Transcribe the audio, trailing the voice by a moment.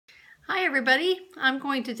Hi everybody, I'm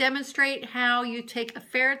going to demonstrate how you take a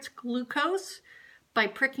ferret's glucose by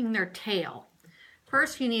pricking their tail.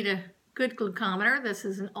 First you need a good glucometer. This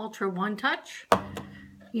is an Ultra One Touch.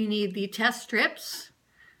 You need the test strips.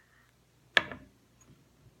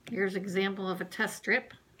 Here's an example of a test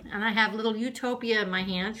strip. And I have little Utopia in my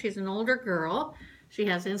hand. She's an older girl. She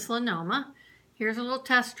has insulinoma. Here's a little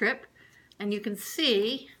test strip, and you can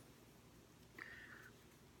see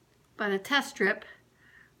by the test strip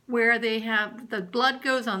where they have the blood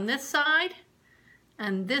goes on this side,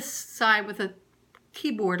 and this side with a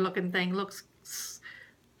keyboard looking thing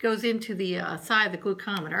goes into the side of the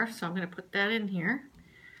glucometer. So I'm going to put that in here.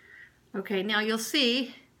 Okay, now you'll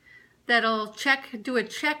see that it'll do a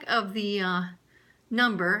check of the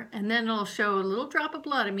number, and then it'll show a little drop of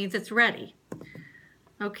blood. It means it's ready.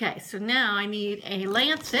 Okay, so now I need a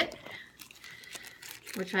lancet,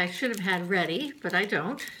 which I should have had ready, but I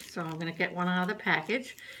don't. So I'm going to get one out of the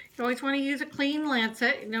package. You always want to use a clean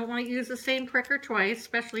lancet. You don't want to use the same pricker twice,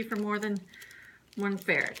 especially for more than one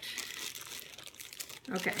ferret.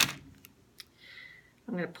 Okay.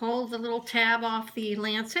 I'm going to pull the little tab off the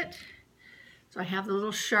lancet. So I have the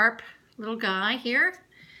little sharp little guy here,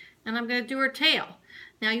 and I'm going to do her tail.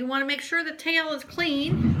 Now you want to make sure the tail is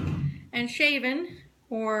clean and shaven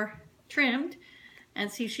or trimmed,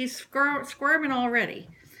 and see she's squirming already.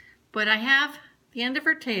 But I have the end of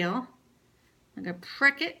her tail. I'm going to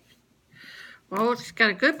prick it. Oh, she's got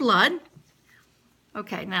a good blood.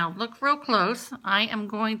 Okay, now look real close. I am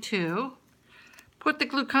going to put the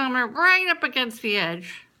glucometer right up against the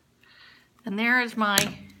edge. And there is my,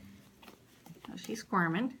 oh, she's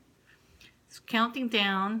squirming. It's counting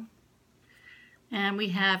down. And we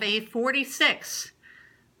have a 46.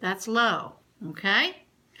 That's low, okay?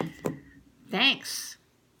 Thanks.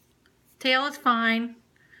 Tail is fine.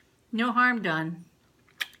 No harm done.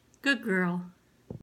 Good girl.